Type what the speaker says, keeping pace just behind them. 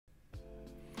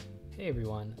Hey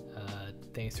everyone,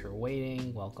 thanks for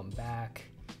waiting, welcome back.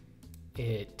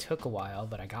 It took a while,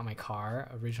 but I got my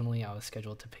car. Originally I was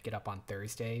scheduled to pick it up on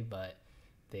Thursday, but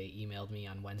they emailed me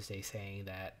on Wednesday saying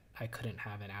that I couldn't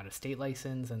have an out-of-state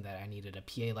license and that I needed a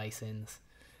PA license.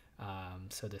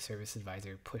 So the service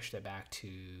advisor pushed it back to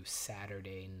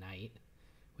Saturday night,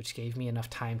 which gave me enough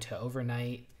time to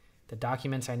overnight the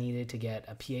documents I needed to get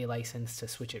a PA license to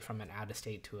switch it from an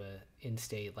out-of-state to an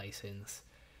in-state license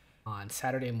on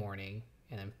Saturday morning,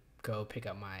 and then go pick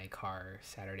up my car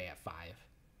Saturday at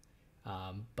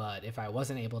 5. But if I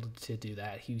wasn't able to do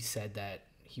that, he said that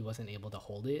he wasn't able to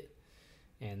hold it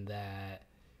and that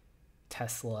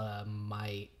Tesla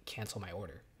might cancel my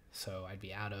order. So I'd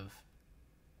be out of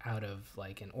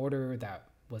like an order that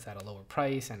was at a lower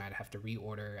price, and I'd have to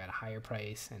reorder at a higher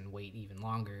price and wait even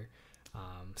longer.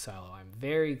 So I'm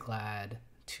very glad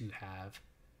to have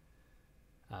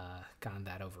gotten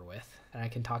that over with, and I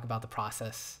can talk about the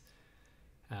process.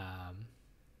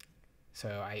 So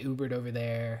I Ubered over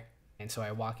there, and so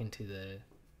I walk into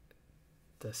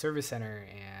the service center,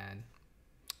 and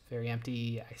very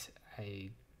empty. I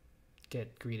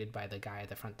get greeted by the guy at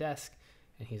the front desk,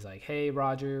 and he's like, "Hey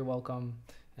Roger, welcome,"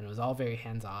 and it was all very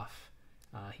hands off.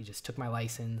 He just took my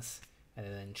license and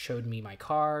then showed me my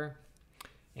car,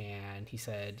 and he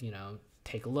said,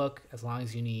 take a look as long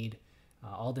as you need.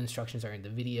 All the instructions are in the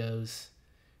videos,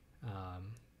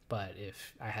 but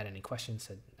if I had any questions,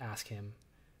 to ask him.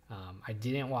 I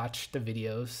didn't watch the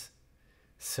videos,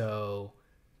 so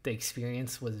the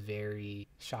experience was very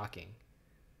shocking.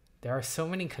 There are so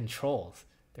many controls.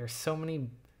 There's so many.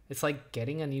 It's like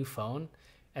getting a new phone,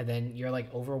 and then you're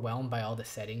like overwhelmed by all the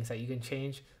settings that you can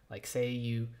change. Like say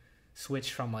you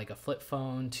switch from like a flip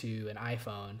phone to an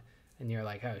iPhone, and you're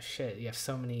like, oh shit, you have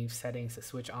so many settings to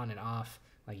switch on and off.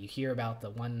 Like you hear about the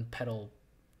one pedal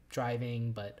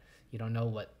driving, but you don't know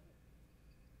what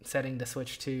setting to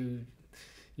switch to.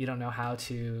 You don't know how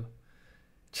to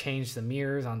change the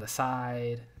mirrors on the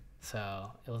side.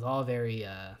 So it was all very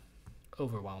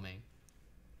overwhelming.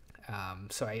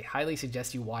 So I highly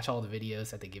suggest you watch all the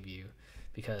videos that they give you,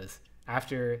 because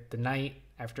after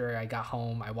I got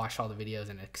home, I watched all the videos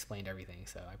and it explained everything.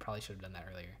 So I probably should have done that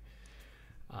earlier.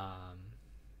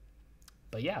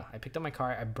 But yeah, I picked up my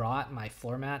car. I brought my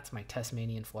floor mats, my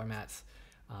Tasmanian floor mats,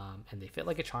 and they fit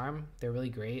like a charm. They're really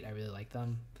great. I really like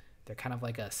them. They're kind of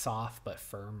like a soft but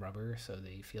firm rubber, so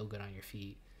they feel good on your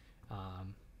feet.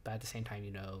 But at the same time,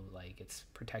 like it's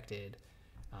protected,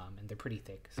 and they're pretty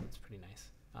thick, so it's pretty nice.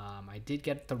 I did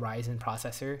get the Ryzen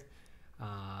processor,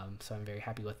 so I'm very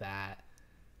happy with that.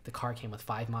 The car came with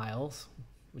 5 miles,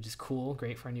 which is cool,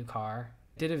 great for a new car.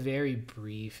 Did a very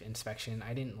brief inspection.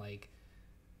 I didn't like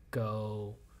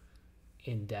go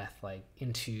in depth like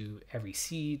into every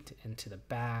seat, into the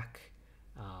back.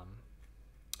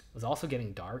 It was also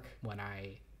getting dark when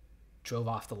I drove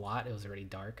off the lot. It was already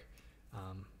dark,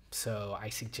 so I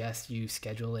suggest you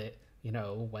schedule it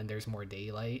when there's more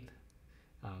daylight,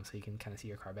 so you can kind of see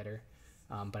your car better.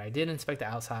 But I did inspect the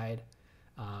outside.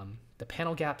 The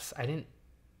panel gaps, I didn't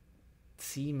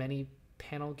see many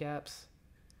panel gaps.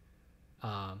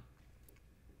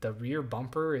 The rear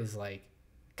bumper is like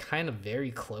kind of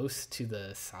very close to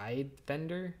the side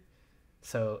fender,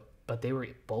 but they were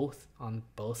both on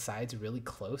both sides really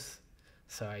close,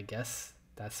 so I guess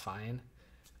that's fine.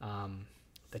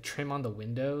 The trim on the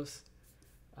windows,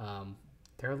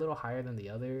 they're a little higher than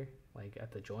the other, like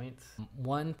at the joints.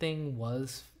 One thing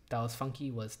that was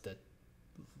funky was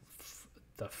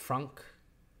the front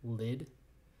lid.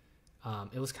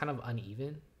 It was kind of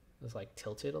uneven. It was like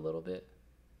tilted a little bit,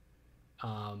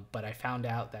 but I found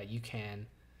out that you can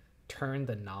turn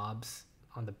the knobs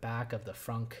on the back of the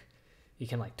frunk. You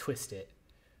can like twist it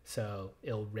so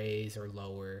it'll raise or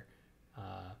lower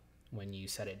when you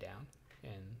set it down,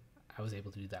 and I was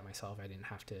able to do that myself. I didn't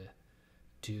have to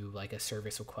do like a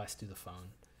service request through the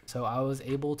phone. So I was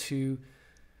able to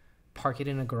park it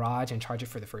in a garage and charge it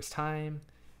for the first time,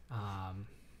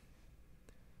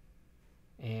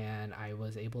 and I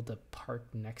was able to park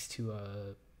next to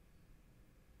a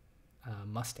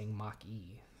Mustang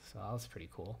Mach-E, so that was pretty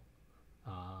cool.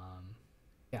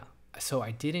 Yeah, so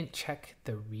I didn't check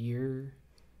the rear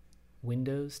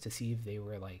windows to see if they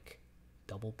were like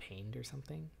double paned or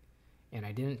something, and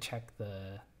I didn't check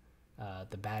the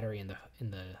battery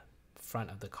in the front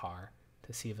of the car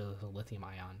to see if it was a lithium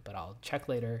ion, but I'll check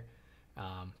later.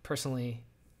 Personally,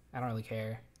 I don't really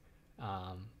care,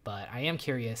 but I am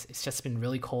curious. It's just been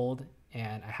really cold,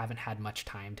 and I haven't had much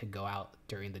time to go out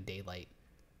during the daylight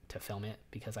to film it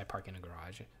because I park in a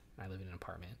garage and I live in an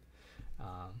apartment.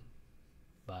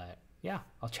 But yeah,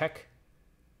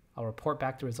 I'll report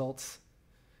back the results.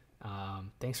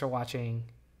 Thanks for watching.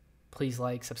 Please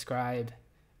like, subscribe.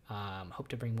 Hope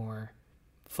to bring more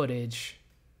footage,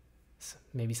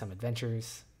 maybe some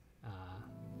adventures.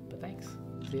 But thanks.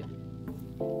 See ya.